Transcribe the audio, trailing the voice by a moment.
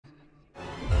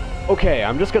Okay,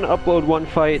 I'm just gonna upload one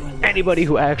fight. Anybody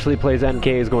who actually plays MK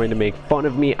is going to make fun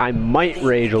of me. I might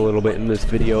rage a little bit in this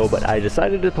video, but I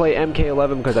decided to play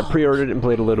MK11 because I pre-ordered and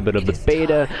played a little bit of the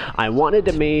beta. I wanted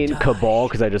to main Cabal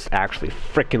because I just actually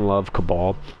freaking love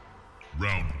Cabal.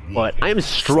 But I am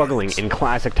struggling in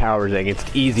classic towers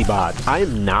against easy bots. I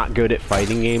am not good at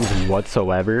fighting games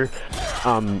whatsoever.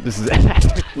 This is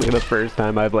actually the first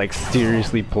time I've like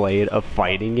seriously played a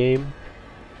fighting game.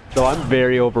 So I'm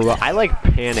very overwhelmed. I like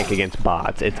panic against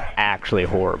bots. It's actually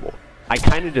horrible. I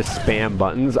kind of just spam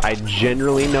buttons. I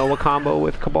generally know a combo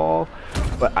with Cabal,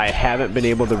 but I haven't been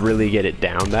able to really get it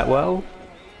down that well.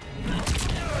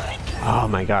 Oh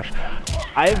my gosh.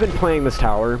 I have been playing this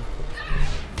tower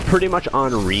pretty much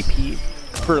on repeat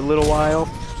for a little while.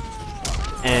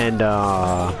 And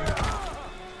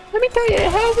let me tell you,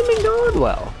 it hasn't been going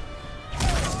well.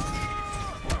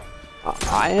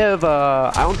 I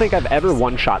don't think I've ever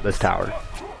one-shot this tower.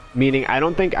 Meaning, I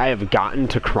don't think I have gotten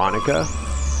to Chronica.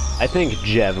 I think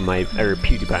Jev might, or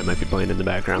PewDiePie might be playing in the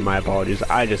background. My apologies.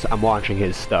 I'm watching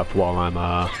his stuff while I'm,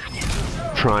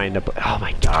 trying to play. Oh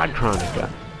my god,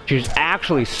 Chronica. She's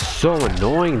actually so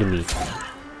annoying to me.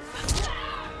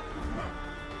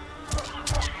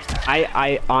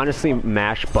 I honestly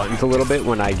mash buttons a little bit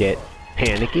when I get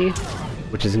panicky,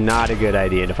 which is not a good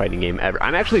idea in a fighting game ever.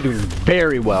 I'm actually doing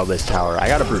very well this tower. I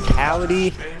got a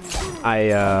brutality. I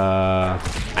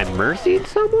mercied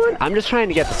someone? I'm just trying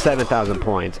to get to 7,000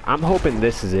 points. I'm hoping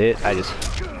this is it. I just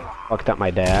fucked up my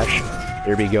dash.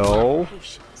 There we go.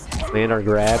 Land our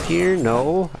grab here.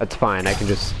 No, that's fine. I can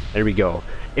just... There we go.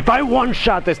 If I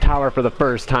one-shot this tower for the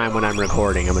first time when I'm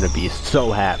recording, I'm gonna be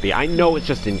so happy. I know it's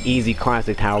just an easy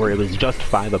classic tower. It was just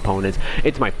 5 opponents.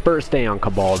 It's my first day on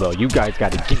Cabal, though. You guys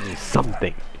gotta give me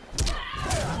something.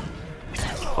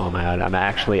 Oh my god,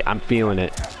 I'm feeling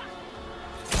it.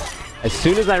 As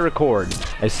soon as I record,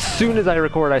 I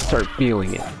start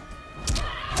feeling it.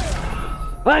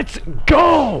 Let's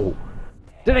go!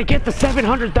 Did I get the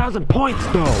 700,000 points,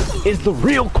 though? Is the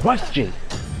real question.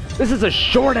 This is a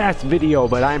short-ass video,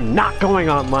 but I'm not going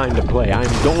online to play.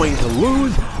 I'm going to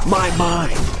lose my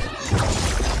mind.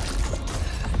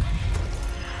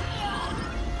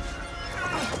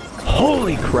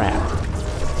 Holy crap.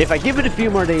 If I give it a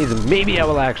few more days, maybe I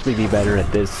will actually be better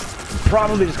at this. I'm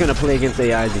probably just going to play against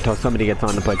AIs until somebody gets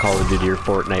on to play Call of Duty or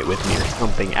Fortnite with me or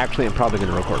something. Actually, I'm probably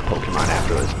going to record Pokemon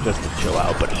after this just to chill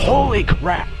out, but holy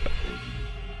crap.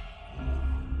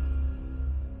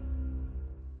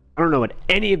 I don't know what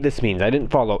any of this means. I didn't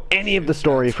follow any of the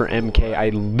story for MK. I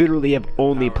literally have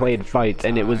only played fights,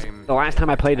 and it was the last time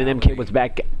I played an MK was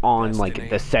back on like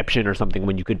Deception or something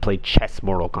when you could play chess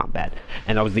Mortal Kombat,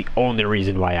 and that was the only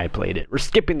reason why I played it. We're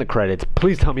skipping the credits.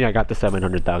 Please tell me I got the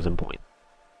 700,000 points.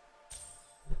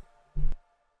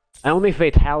 I only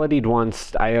fatality'd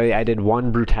once. I did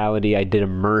one brutality. I did a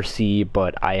mercy,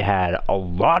 but I had a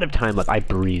lot of time left. I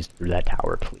breezed through that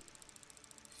tower, please.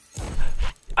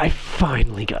 I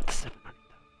finally got the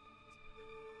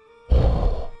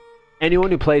 700,000.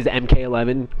 Anyone who plays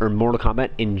MK11 or Mortal Kombat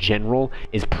in general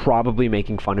is probably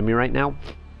making fun of me right now.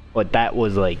 But that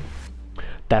was like...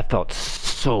 That felt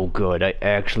so good. I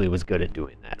actually was good at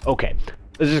doing that. Okay.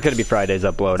 This is going to be Friday's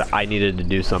upload. I needed to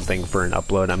do something for an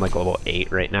upload. I'm like level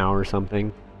 8 right now or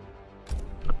something.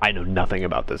 I know nothing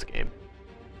about this game.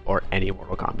 Or any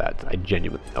Mortal Kombat. I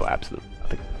genuinely know absolutely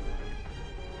nothing.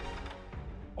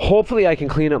 Hopefully I can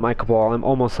clean up my Cabal. I'm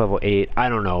almost level 8. I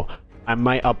don't know. I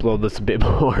might upload this a bit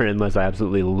more unless I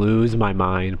absolutely lose my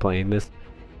mind playing this.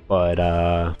 But,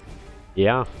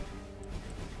 yeah.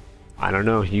 I don't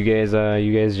know. You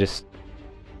guys just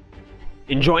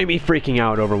enjoy me freaking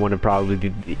out over one of probably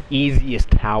the easiest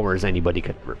towers anybody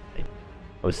could ever play.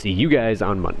 I'll see you guys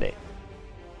on Monday.